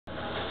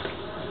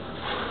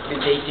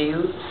Good day to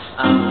you.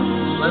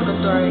 Welcome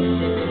to our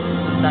exhibit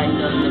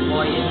titled The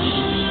Voyage.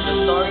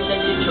 The story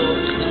that you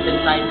chose is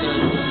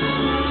entitled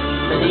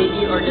The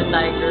Lady or the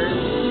Tiger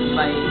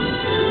by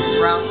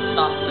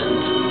Stockton.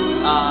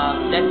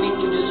 Let me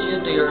introduce you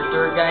to your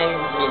tour guide,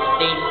 Miss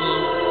Stacy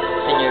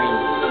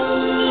Senyorita.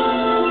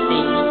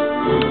 Stacy.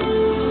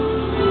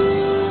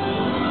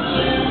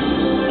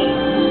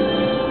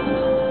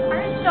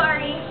 Our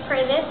story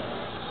for this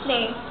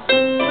day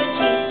would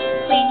be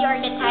Lady or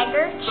the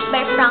Tiger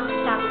by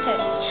Stockton.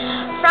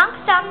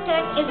 Stockton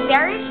is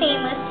very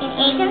famous in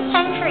 18th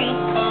century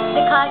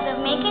because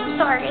of making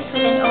stories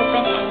with an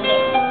open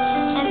ending.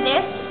 And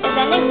this is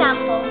an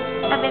example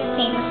of his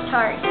famous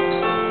story.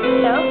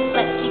 So,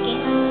 let's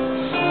begin.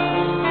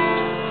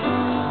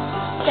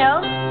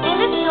 So, in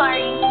the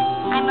story,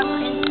 I'm a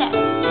princess.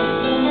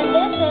 And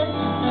this is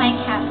my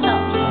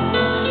castle.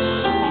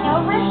 And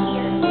over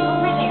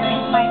there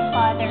is my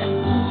father.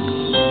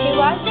 He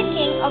was the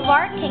king of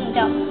our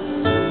kingdom.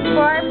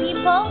 For our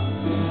people,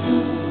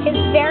 he's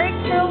very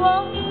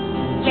cruel,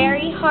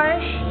 very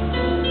harsh,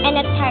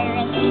 and a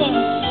tyrant king.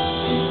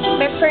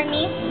 But for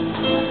me,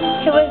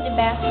 he was the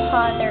best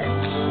father.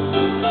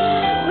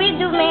 We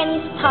do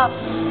many stuff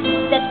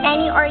that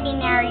any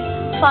ordinary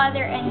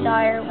father and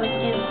daughter would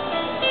do.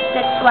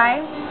 That's why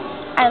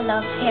I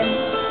love him.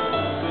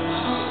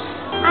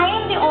 I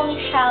am the only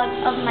child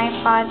of my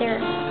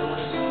father.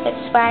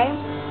 That's why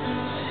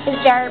he's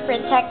very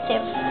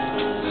protective.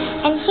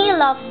 And he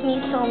loves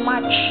me so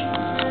much.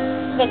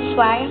 That's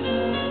why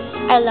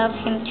I love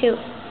him too.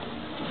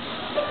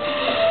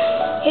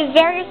 He's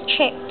very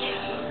strict,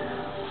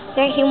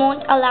 that he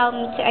won't allow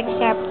me to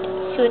accept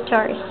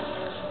suitors.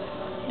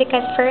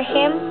 Because for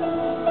him,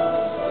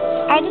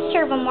 I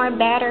deserve a more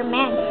better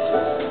man.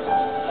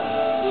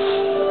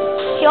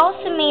 He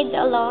also made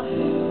a law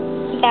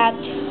that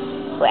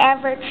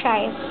whoever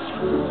tries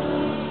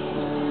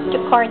to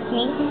court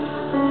me,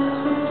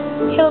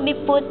 he'll be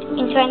put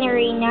into an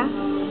arena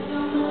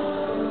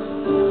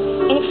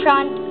in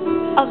front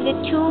of the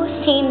two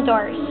same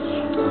doors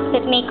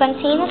that may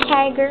contain a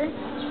tiger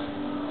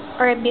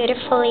or a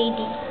beautiful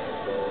lady.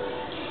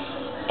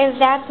 If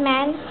that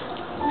man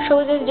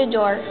chooses the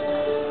door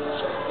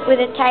with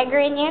a tiger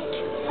in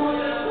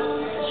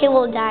it, he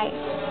will die.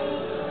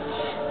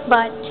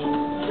 But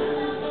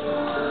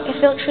if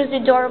he'll choose the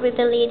door with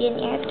a lady in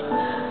it,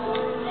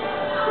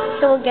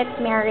 he will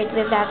get married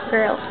with that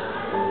girl,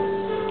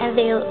 and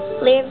they'll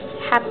live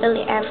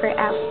happily ever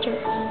after.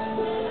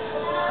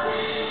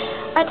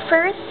 At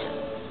first,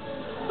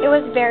 it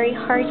was very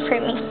hard for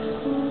me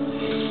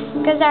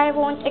because I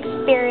won't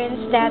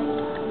experience that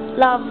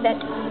love that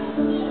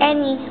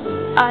any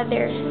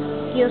other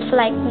youth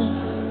like me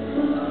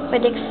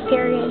would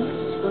experience.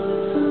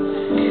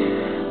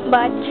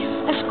 But,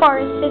 of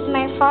course, he's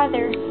my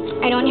father.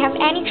 I don't have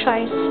any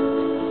choice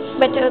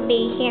but to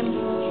obey him,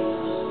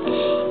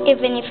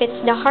 even if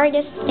it's the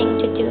hardest thing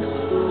to do.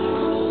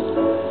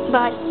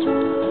 But,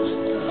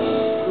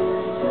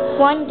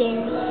 one day,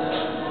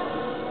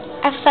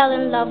 I fell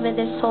in love with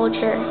a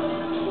soldier.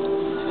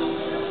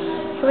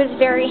 He was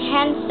very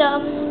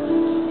handsome,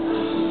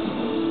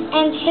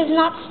 and he's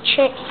not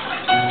strict,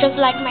 just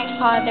like my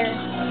father.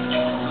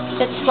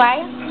 That's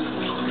why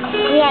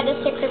we had a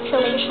secret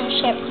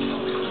relationship.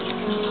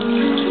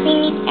 We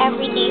meet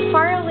every day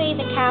far away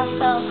the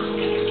castle,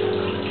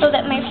 so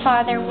that my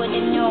father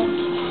wouldn't know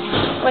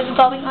what's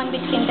going on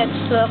between the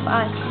two of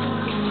us.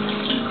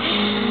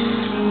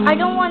 I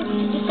don't want to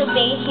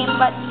disobey him,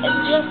 but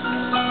it's just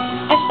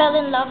I fell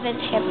in love with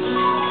him.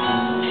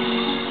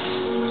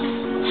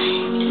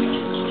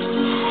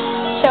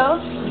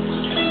 So,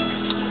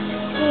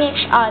 we meet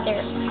each other,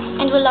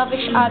 and we love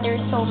each other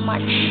so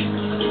much.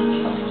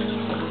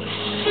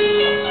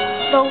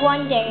 But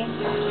one day,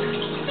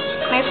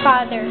 my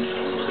father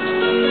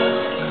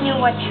knew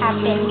what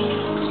happened.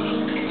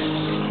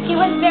 He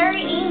was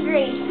very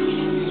angry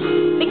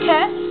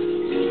because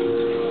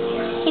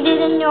he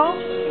didn't know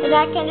that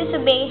I can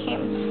disobey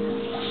him.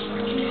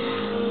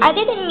 I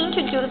didn't mean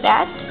to do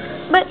that,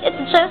 but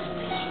it's just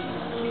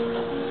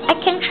I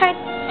can try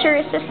to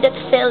resist that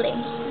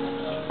feeling.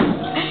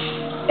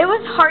 It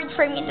was hard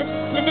for me to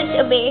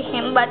disobey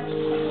him, but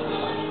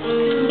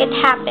it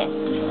happened.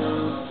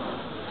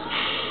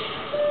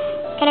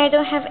 And I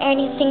don't have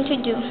anything to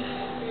do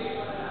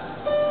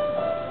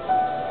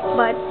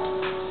but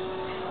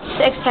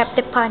to accept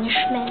the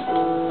punishment.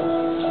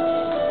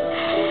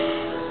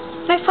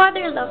 My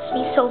father loves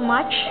me so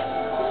much.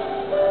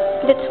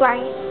 That's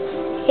why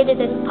he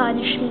didn't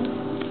punish me,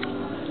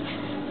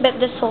 but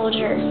the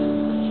soldier.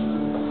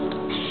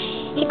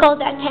 He called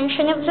the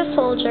attention of the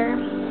soldier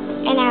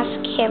and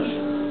asked him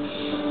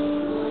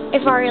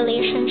if our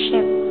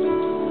relationship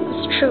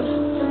was true.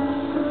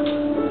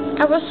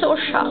 I was so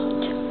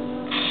shocked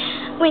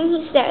when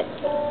he said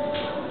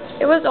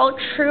it was all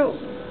true,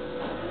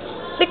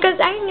 because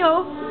I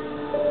know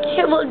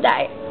he will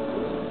die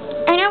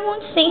and I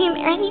won't see him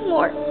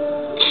anymore.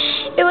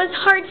 It was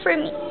hard for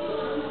me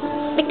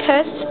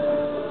because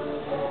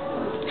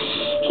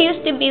he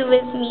used to be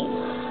with me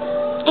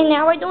And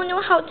now I don't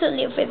know how to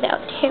live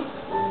without him.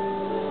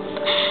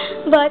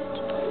 But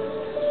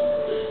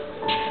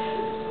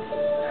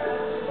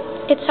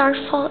it's our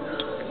fault.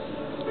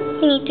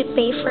 We need to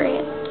pay for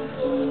it.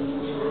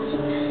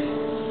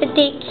 The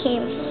day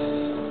came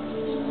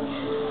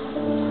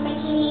when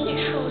he needed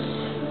to choose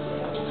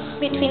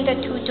between the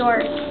two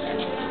doors.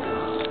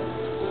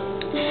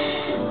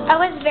 I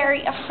was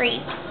very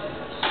afraid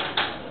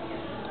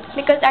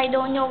because I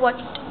don't know what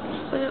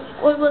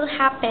will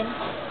happen.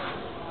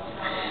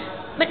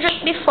 But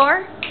just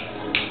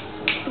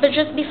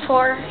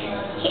before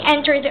he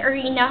entered the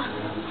arena,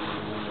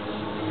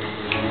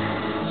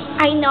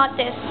 I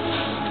noticed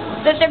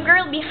that the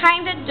girl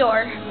behind the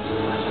door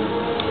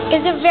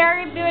is a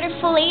very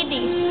beautiful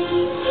lady.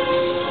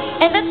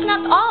 And that's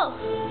not all.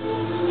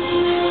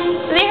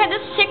 They had a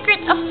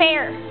secret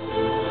affair.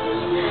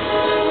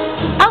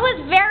 I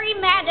was very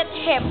mad at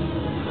him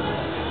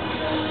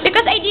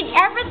because I did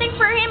everything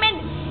for him,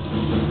 and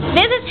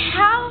this is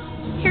how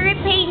he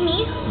repaid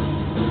me.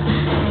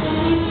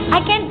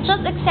 I can't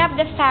just accept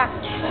the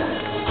fact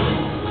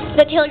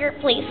that he'll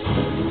replace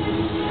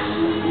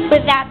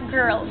with that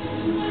girl.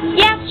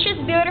 Yes, she's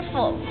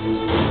beautiful,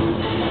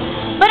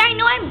 but I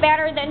know I'm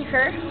better than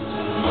her.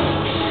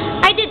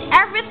 I did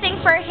everything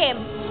for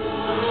him.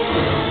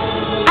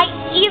 I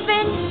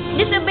even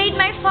disobeyed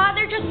my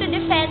father just to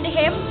defend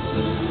him.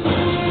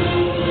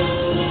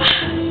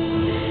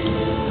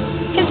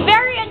 He's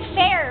very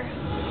unfair.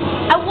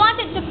 I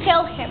wanted to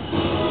kill him.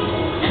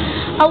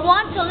 I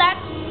want to let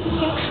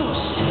him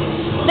choose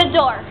the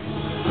door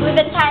with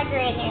the tiger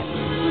in it,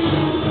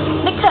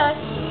 because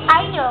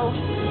I know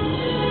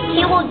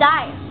he will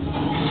die,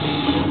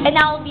 and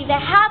I will be the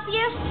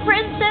happiest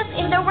princess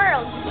in the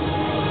world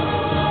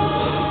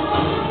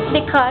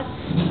because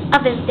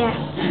of his death.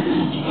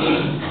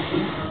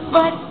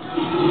 But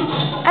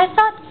I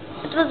thought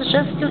it was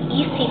just too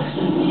easy.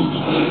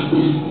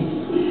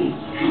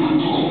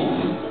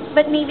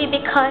 But maybe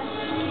because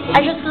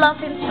I just love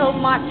him so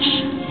much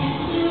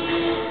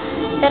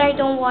that I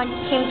don't want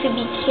him to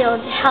be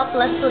killed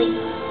helplessly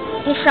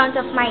in front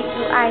of my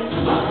two eyes.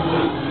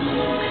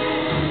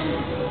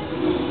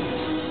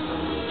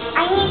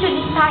 I need to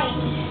decide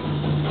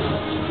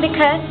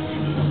because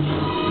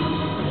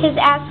he's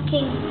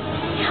asking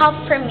help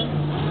from me.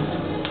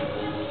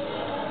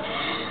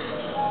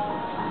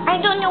 I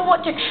don't know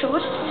what to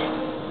choose.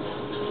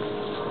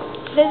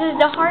 This is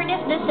the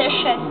hardest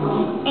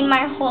decision in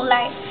my whole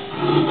life.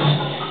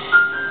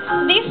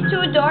 These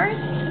two doors,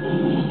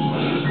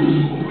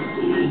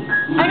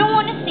 I don't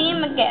want to see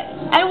him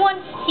again. I don't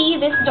want to see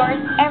these doors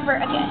ever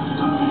again.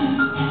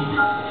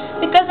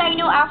 Because I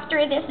know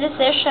after this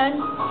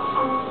decision,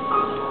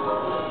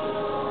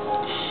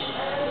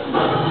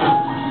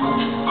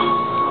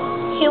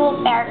 he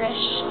will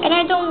perish. And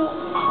I don't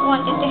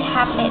want it to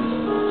happen.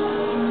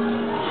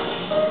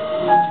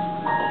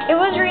 It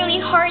was really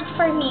hard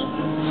for me.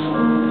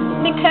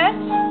 Because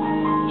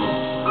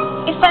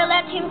if I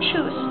let him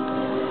choose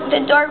the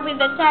door with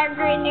the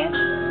tiger in it,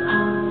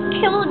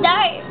 he will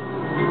die.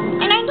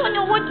 And I don't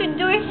know what to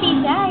do if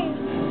he dies.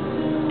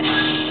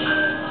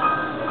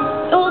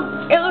 It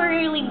will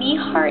really be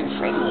hard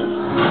for me.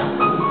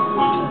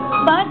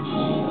 But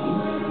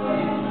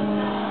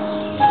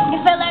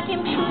if I let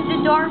him choose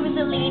the door with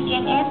the lady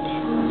in it,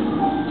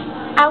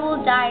 I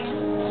will die.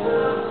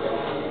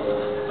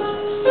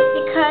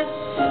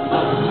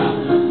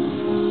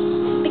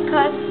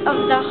 Because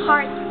of the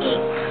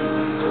heartache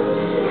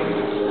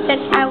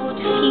that I would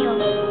feel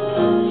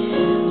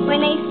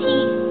when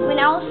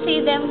I'll see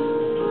them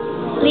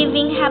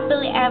living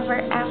happily ever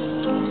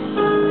after.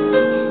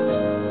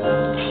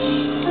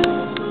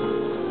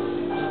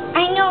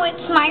 I know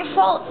it's my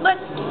fault, but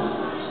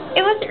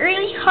it was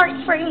really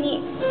hard for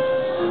me.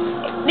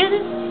 This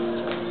is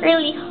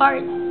really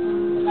hard.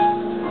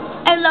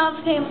 I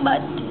love him,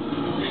 but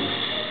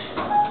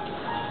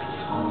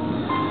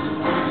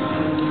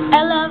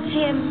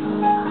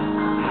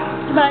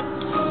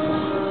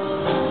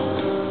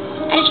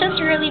I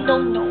just really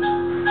don't know.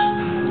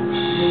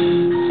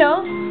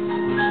 So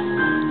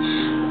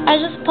I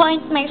just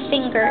point my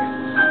finger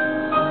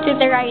to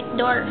the right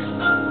door.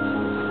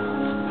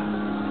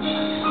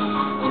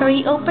 So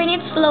he opened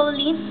it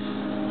slowly,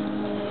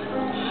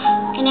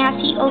 and as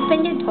he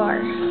opened the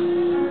door,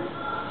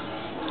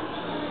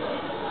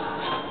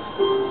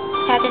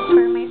 that is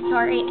where my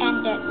story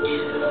ended.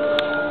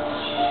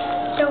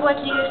 So what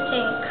do you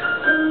think?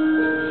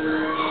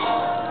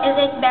 Is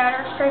it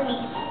better for me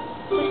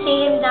to see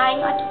him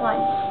dying at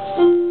once,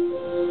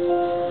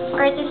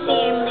 or to see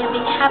him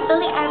living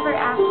happily ever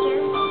after